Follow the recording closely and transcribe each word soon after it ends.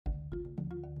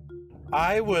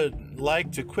I would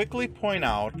like to quickly point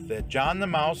out that John the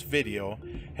Mouse Video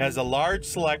has a large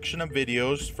selection of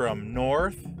videos from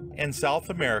North and South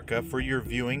America for your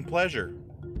viewing pleasure.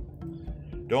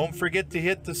 Don't forget to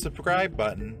hit the subscribe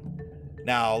button.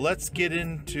 Now let's get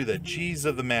into the cheese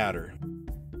of the matter.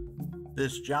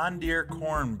 This John Deere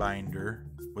corn binder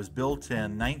was built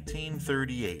in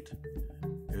 1938.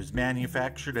 It was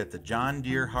manufactured at the John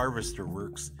Deere Harvester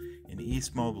Works in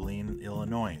East Moline,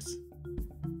 Illinois.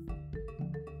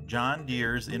 John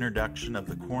Deere's introduction of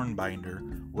the corn binder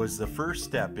was the first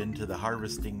step into the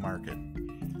harvesting market.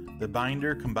 The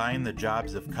binder combined the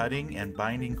jobs of cutting and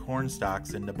binding corn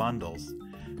stalks into bundles,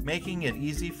 making it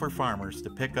easy for farmers to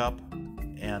pick up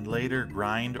and later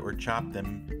grind or chop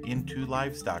them into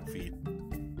livestock feed.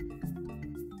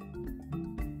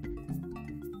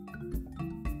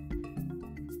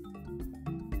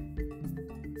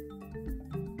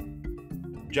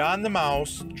 John the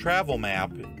Mouse Travel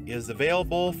Map is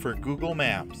available for Google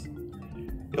Maps.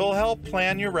 It will help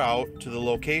plan your route to the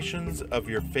locations of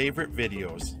your favorite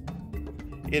videos.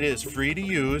 It is free to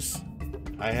use.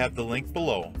 I have the link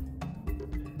below.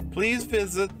 Please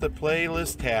visit the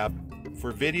playlist tab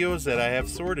for videos that I have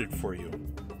sorted for you.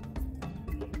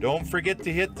 Don't forget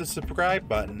to hit the subscribe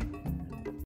button